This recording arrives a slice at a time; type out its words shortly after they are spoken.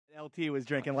LT was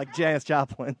drinking like Janis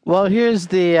Joplin. Well, here's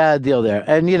the deal there.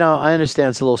 And, I understand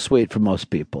it's a little sweet for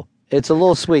most people. It's a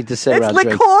little sweet to sit around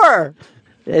drinking. It's liqueur!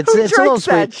 It's a little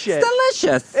sweet. That shit? It's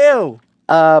delicious. Ew.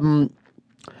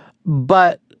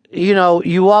 But,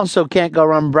 you also can't go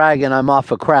around bragging I'm off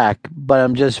of crack, but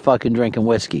I'm just fucking drinking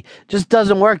whiskey. Just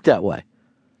doesn't work that way.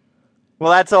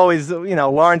 Well, that's always,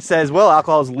 Lawrence says, well,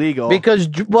 alcohol is legal. Because,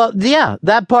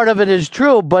 that part of it is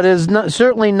true, but is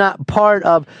certainly not part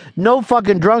of, no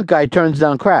fucking drunk guy turns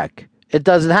down crack. It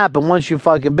doesn't happen once you've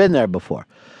fucking been there before.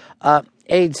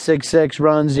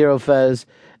 866-RUN-0-FEZ,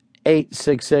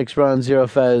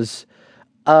 866-RUN-0-FEZ.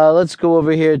 Let's go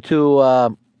over here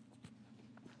to,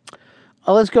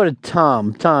 let's go to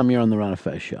Tom. Tom, you're on the Ron and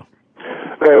Fez show.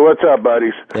 Hey, what's up,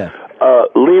 buddies? Yeah.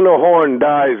 Lena Horne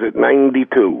dies at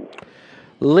 92.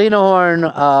 Lena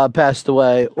Horne passed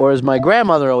away, or as my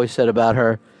grandmother always said about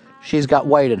her, she's got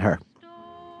white in her.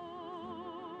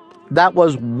 That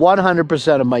was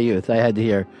 100% of my youth. I had to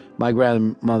hear my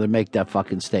grandmother make that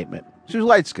fucking statement. She was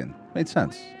light-skinned. Made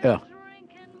sense. Yeah.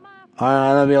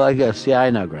 I'll be like this. Yeah, I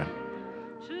know, Graham.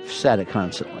 Said it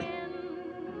constantly.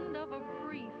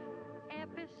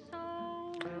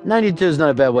 92 is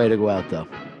not a bad way to go out, though.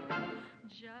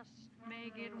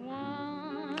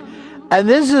 And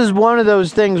this is one of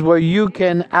those things where you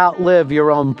can outlive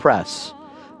your own press.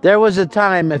 There was a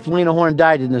time, if Lena Horne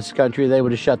died in this country, they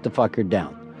would have shut the fucker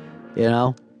down.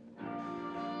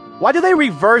 Why do they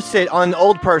reverse it on an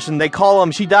old person? They call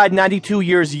them, she died 92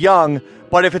 years young,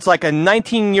 but if it's like a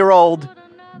 19-year-old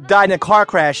died in a car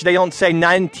crash, they don't say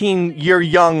 19-year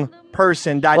young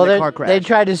person died in a car crash. They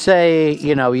try to say,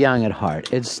 young at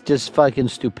heart. It's just fucking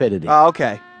stupidity. Oh,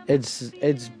 okay. It's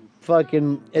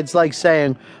like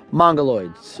saying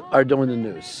Mongoloids are doing the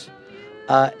news.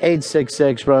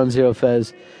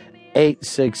 866-RUN-0-FEZ,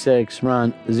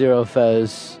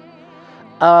 866-RUN-0-FEZ.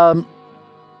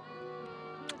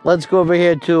 Let's go over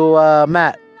here to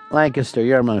Matt Lancaster.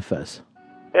 You're on Ron and Fez.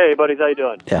 Hey, buddies, how you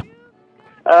doing? Yeah.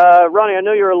 Ronnie, I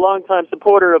know you're a longtime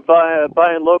supporter of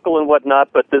buying local and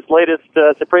whatnot, but this latest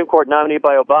Supreme Court nominee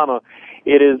by Obama,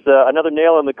 it is another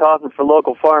nail in the coffin for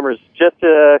local farmers. Just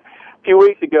a few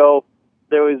weeks ago,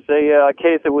 there was a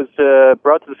case that was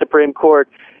brought to the Supreme Court.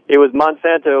 It was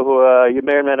Monsanto, who you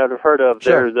may or may not have heard of.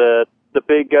 Sure. There's the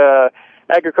big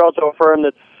agricultural firm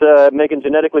that's making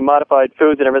genetically modified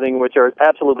foods and everything, which are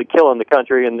absolutely killing the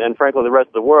country and frankly, the rest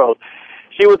of the world.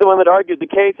 She was the one that argued the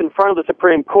case in front of the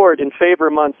Supreme Court in favor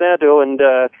of Monsanto and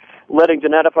letting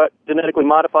genetically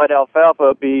modified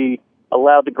alfalfa be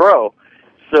allowed to grow.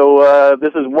 So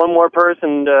this is one more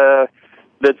person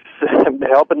that's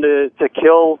helping to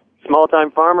kill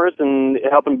small-time farmers and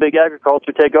helping big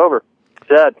agriculture take over.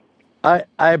 Sad. I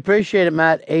appreciate it,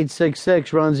 Matt.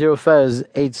 866-RUN-0-FEZ,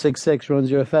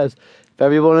 866-RUN-0-FEZ.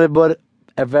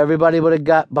 If everybody would have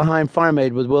got behind Farm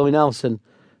Aid with Willie Nelson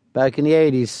back in the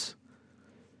 80s,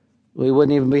 we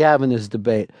wouldn't even be having this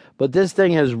debate. But this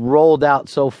thing has rolled out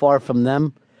so far from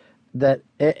them that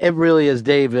it really is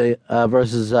David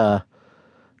versus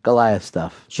Goliath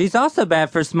stuff. She's also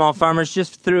bad for small farmers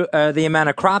just through the amount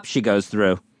of crops she goes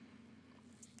through.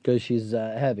 Because she's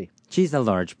heavy. She's a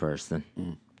large person.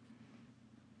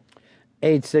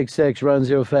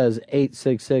 866-RUN-0-FEZ,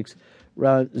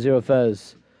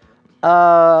 866-RUN-0-FEZ.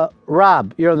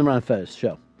 Rob, you're on the Ron and Fez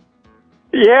show.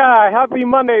 Yeah, happy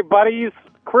Monday, buddies.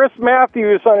 Chris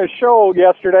Matthews on his show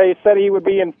yesterday said he would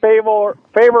be in favor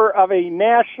of a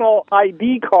national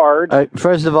ID card.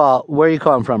 First of all, where are you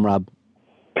calling from, Rob?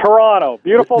 Toronto.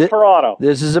 Beautiful Toronto.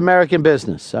 This is American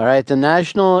business, all right? The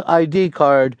national ID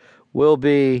card will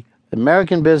be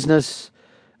American business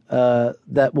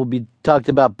that will be talked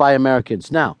about by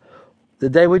Americans. Now, the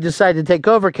day we decide to take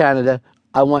over Canada,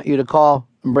 I want you to call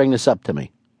and bring this up to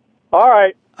me. All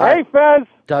right. Hey, Fez.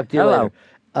 Talk to you Hello. later.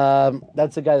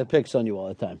 That's the guy that picks on you all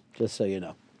the time, just so you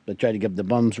know. They try to give the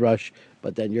bums rush,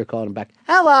 but then you're calling him back.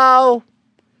 Hello.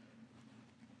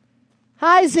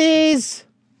 Hi, Z's.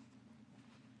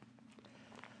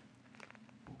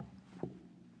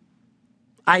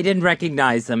 I didn't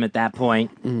recognize them at that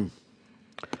point.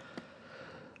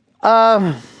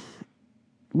 Why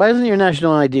isn't your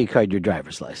national ID card your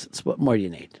driver's license? What more do you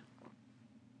need?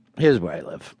 Here's where I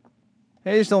live.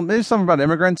 Hey, there's something about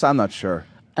immigrants? I'm not sure.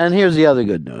 And here's the other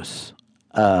good news.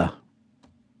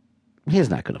 He's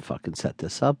not going to fucking set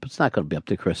this up. It's not going to be up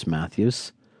to Chris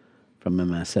Matthews from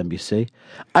MSNBC.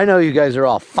 I know you guys are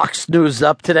all Fox News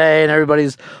up today and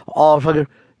everybody's all fucking...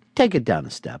 Take it down a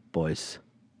step, boys.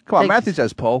 Come on, Matthews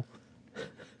has pull.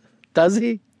 Does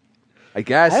he? I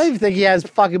guess. I don't even think he has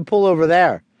fucking pull over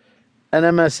there at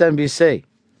MSNBC.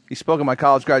 He spoke at my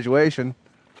college graduation.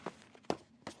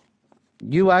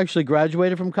 You actually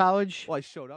graduated from college? Well, I showed up.